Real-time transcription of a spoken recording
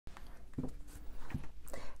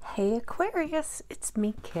Hey Aquarius, it's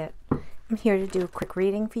me, Kit. I'm here to do a quick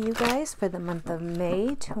reading for you guys for the month of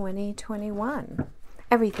May 2021.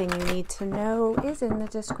 Everything you need to know is in the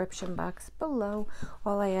description box below.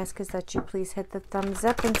 All I ask is that you please hit the thumbs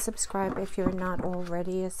up and subscribe if you're not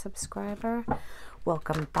already a subscriber.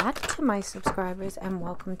 Welcome back to my subscribers and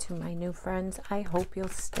welcome to my new friends. I hope you'll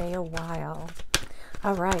stay a while.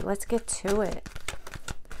 All right, let's get to it.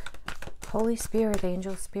 Holy Spirit,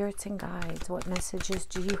 angels, spirits, and guides, what messages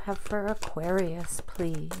do you have for Aquarius,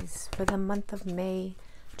 please, for the month of May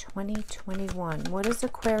 2021? What does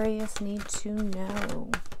Aquarius need to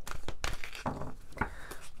know?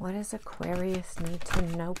 What does Aquarius need to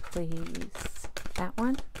know, please? That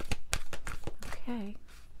one? Okay.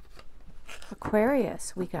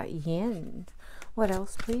 Aquarius, we got yin. What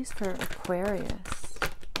else, please, for Aquarius?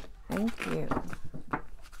 Thank you.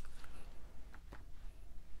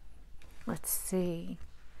 Let's see.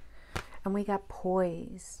 And we got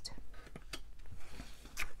poised.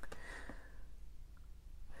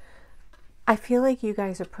 I feel like you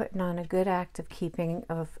guys are putting on a good act of keeping,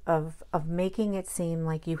 of making it seem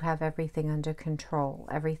like you have everything under control,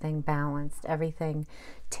 everything balanced, everything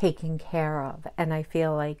taken care of. And I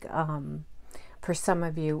feel like for some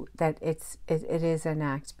of you that it is an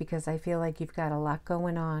act, because I feel like you've got a lot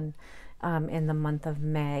going on in the month of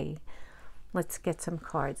May. Let's get some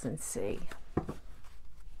cards and see.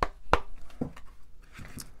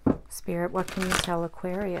 Spirit, what can you tell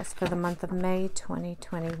Aquarius for the month of May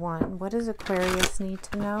 2021? What does Aquarius need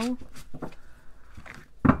to know?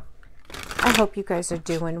 I hope you guys are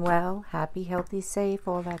doing well, happy, healthy, safe,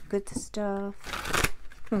 all that good stuff.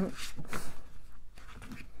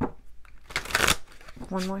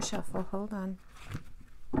 One more shuffle, hold on.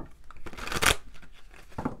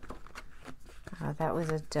 Oh, that was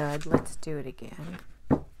a dud. Let's do it again.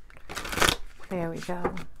 There we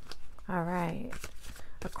go. All right.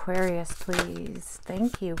 Aquarius, please.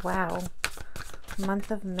 Thank you. Wow. Month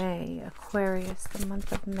of May. Aquarius, the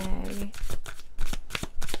month of May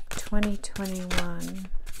 2021.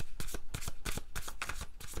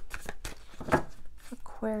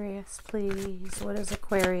 Aquarius, please. What does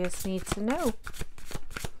Aquarius need to know?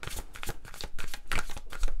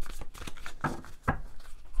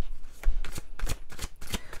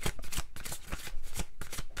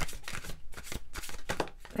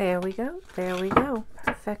 There we go. There we go.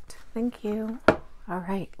 Perfect. Thank you. All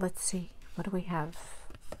right. Let's see. What do we have?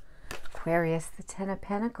 Aquarius, the Ten of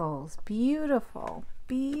Pentacles. Beautiful.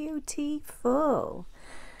 Beautiful.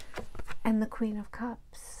 And the Queen of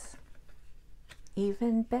Cups.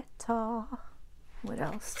 Even better. What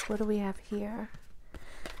else? What do we have here?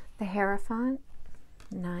 The Hierophant.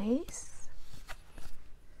 Nice.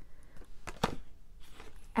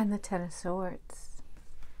 And the Ten of Swords.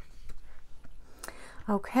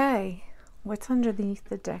 Okay, what's underneath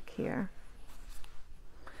the deck here?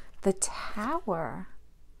 The Tower.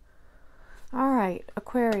 All right,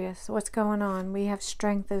 Aquarius, what's going on? We have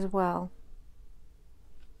strength as well.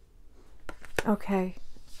 Okay,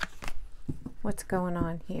 what's going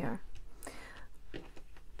on here?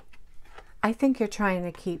 I think you're trying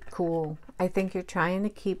to keep cool. I think you're trying to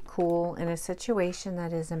keep cool in a situation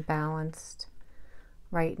that isn't balanced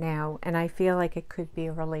right now, and I feel like it could be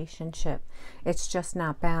a relationship. It's just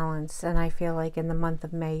not balanced, and I feel like in the month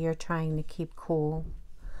of May you're trying to keep cool.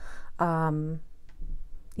 You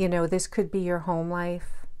know, this could be your home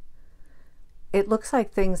life. It looks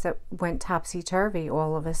like things that went topsy-turvy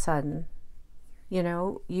all of a sudden. You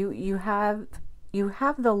know, you have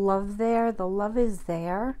the love there. The love is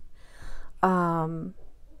there.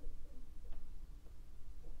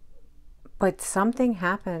 But something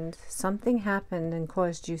happened and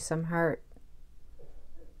caused you some hurt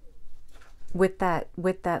with that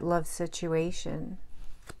love situation.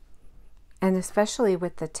 And especially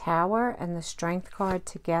with the Tower and the Strength card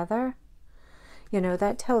together, you know,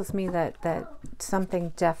 that tells me that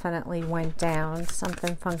something definitely went down.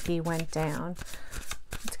 Something funky went down.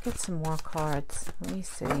 Let's get some more cards. Let me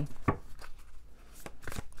see.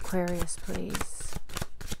 Aquarius, please.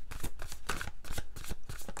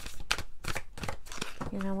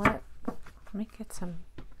 You know what? Let me get some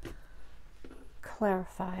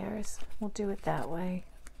clarifiers. We'll do it that way.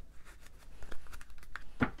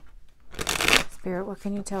 Spirit, what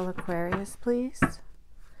can you tell Aquarius, please?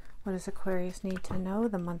 What does Aquarius need to know?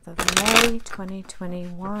 The month of May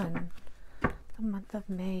 2021. The month of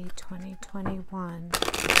May 2021.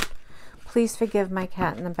 Please forgive my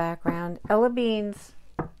cat in the background. Ella Beans,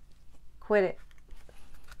 quit it.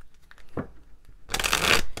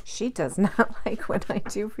 She does not like when I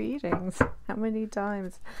do readings. How many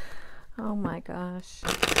times? Oh my gosh.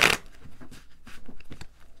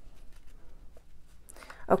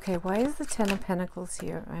 Okay, why is the Ten of Pentacles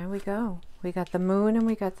here? There we go. We got the Moon and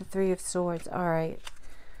we got the Three of Swords. All right.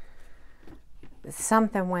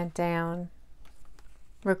 Something went down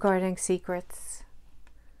regarding secrets.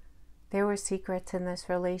 There were secrets in this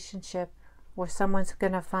relationship, or someone's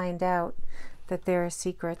going to find out that there are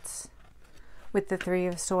secrets with the Three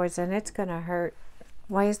of Swords, and it's going to hurt.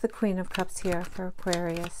 Why is the Queen of Cups here for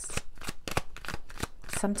Aquarius?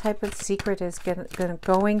 Some type of secret is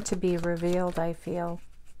going to be revealed, I feel.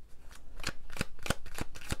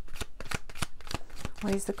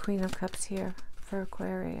 Why is the Queen of Cups here for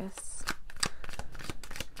Aquarius?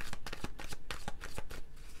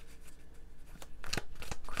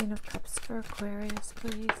 Queen of Cups for Aquarius,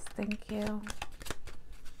 please. Thank you.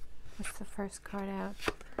 What's the first card out?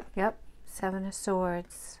 Yep, Seven of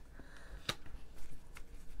Swords.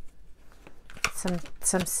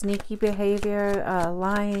 Some sneaky behavior,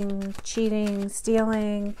 lying, cheating,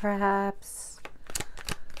 stealing, perhaps.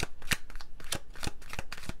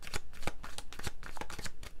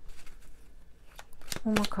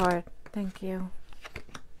 One more card. Thank you.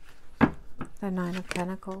 The Nine of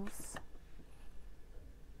Pentacles.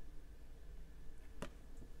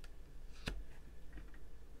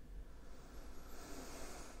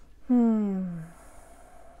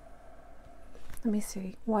 Let me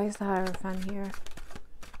see. Why is the Hierophant here?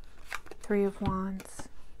 Three of Wands.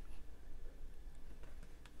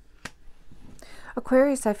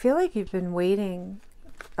 Aquarius, I feel like you've been waiting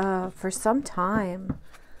for some time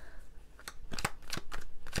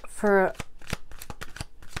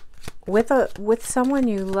with someone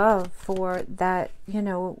you love, for that, you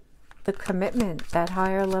know, the commitment, that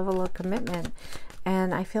higher level of commitment.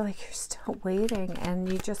 And I feel like you're still waiting, and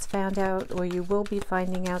you just found out, or you will be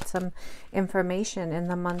finding out, some information in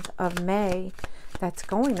the month of May that's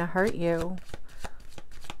going to hurt you.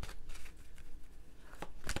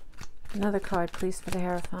 Another card, please, for the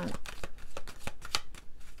Hierophant.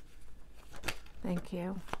 Thank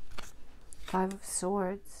you. Five of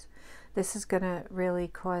Swords. This is going to really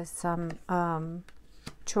cause some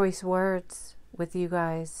choice words with you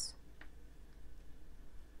guys.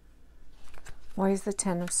 Why is the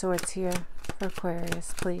Ten of Swords here for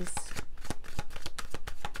Aquarius, please?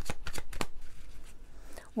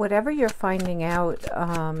 Whatever you're finding out,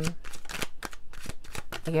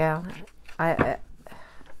 yeah,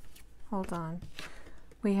 hold on.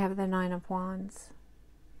 We have the Nine of Wands.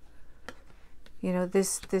 You know,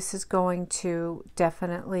 this is going to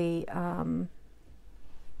definitely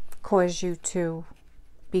cause you to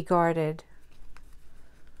be guarded.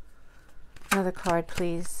 Another card,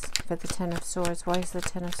 please, for the Ten of Swords. Why is the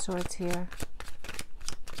Ten of Swords here?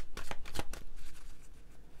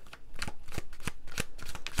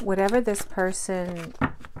 Whatever this person,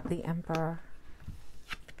 the Emperor.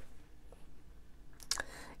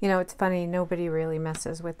 You know, it's funny, nobody really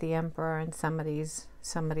messes with the Emperor, and somebody's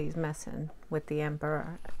messing with the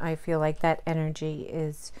Emperor. I feel like that energy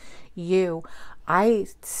is you. I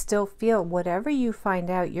still feel whatever you find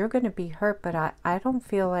out, you're going to be hurt, but I don't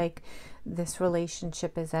feel like this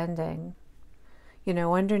relationship is ending. You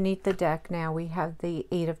know, underneath the deck now we have the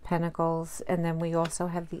Eight of Pentacles, and then we also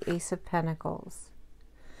have the Ace of Pentacles.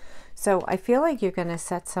 So I feel like you're going to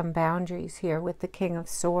set some boundaries here with the King of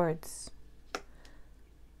Swords.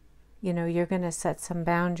 You know, you're going to set some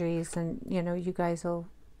boundaries, and, you know, you guys will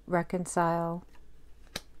reconcile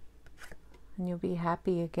and you'll be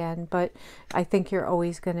happy again. But I think you're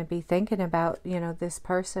always going to be thinking about, you know, this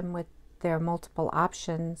person with their multiple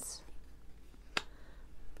options.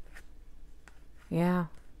 Yeah.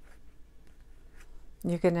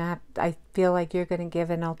 You're going to have, I feel like you're going to give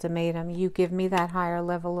an ultimatum. You give me that higher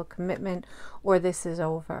level of commitment, or this is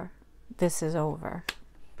over. This is over.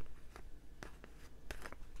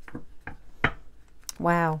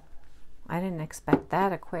 Wow. I didn't expect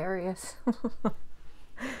that, Aquarius.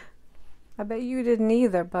 I bet you didn't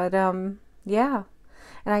either, but yeah.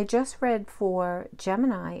 And I just read for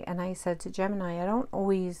Gemini, and I said to Gemini, I don't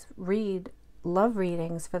always read love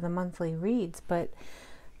readings for the monthly reads, but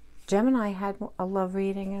Gemini had a love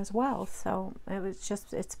reading as well. So it was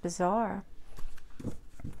just, it's bizarre.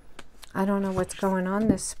 I don't know what's going on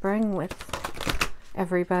this spring with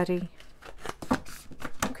everybody.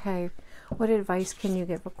 Okay, what advice can you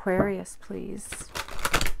give Aquarius, please?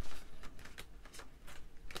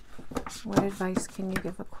 What advice can you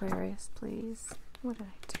give Aquarius, please? What did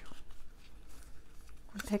I do?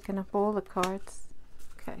 I'm picking up all the cards.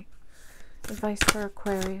 Okay. Advice for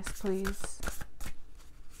Aquarius, please.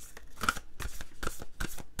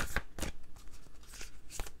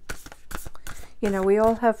 You know, we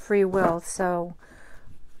all have free will, so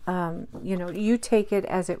You know, you take it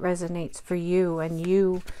as it resonates for you, and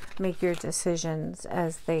you make your decisions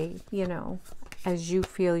as they, you know, as you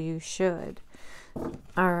feel you should.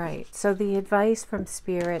 All right, so the advice from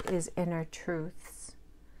Spirit is inner truths.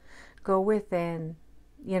 Go within,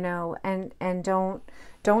 you know, and don't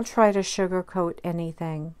try to sugarcoat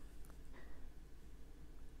anything.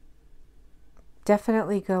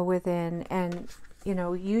 Definitely go within and, you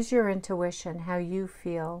know, use your intuition, how you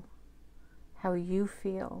feel.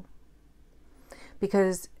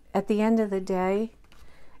 Because at the end of the day,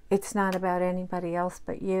 it's not about anybody else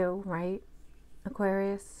but you, right,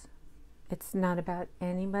 Aquarius? It's not about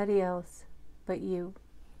anybody else but you.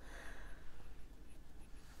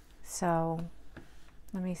 So,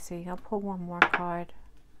 let me see. I'll pull one more card.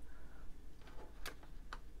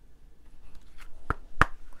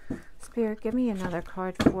 Spirit, give me another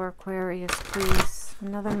card for Aquarius, please.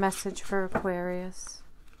 Another message for Aquarius.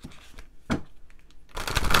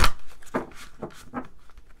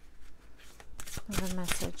 Another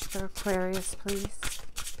message for Aquarius, please.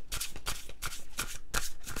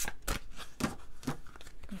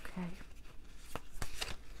 Okay.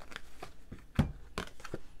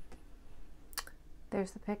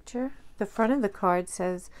 There's the picture. The front of the card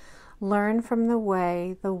says, "Learn from the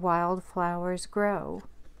way the wildflowers grow."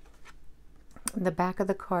 The back of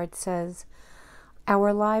the card says,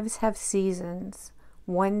 "Our lives have seasons.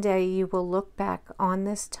 One day you will look back on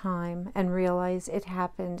this time and realize it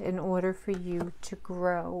happened in order for you to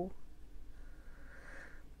grow."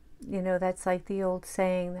 You know, that's like the old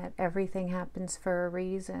saying that everything happens for a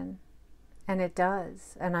reason. And it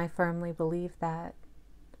does. And I firmly believe that.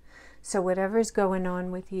 So whatever's going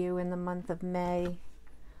on with you in the month of May,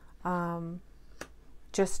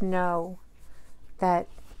 just know that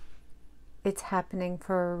it's happening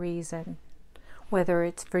for a reason. Whether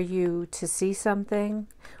it's for you to see something,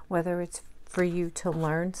 whether it's for you to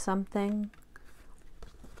learn something,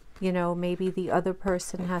 you know, maybe the other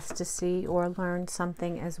person has to see or learn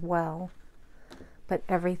something as well. But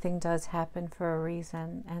everything does happen for a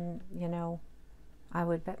reason, and, you know, I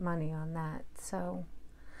would bet money on that. So,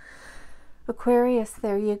 Aquarius,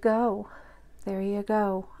 there you go. There you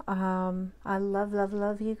go. I love, love,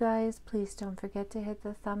 love you guys. Please don't forget to hit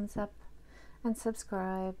the thumbs up and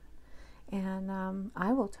subscribe. And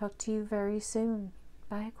I will talk to you very soon.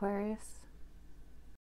 Bye, Aquarius.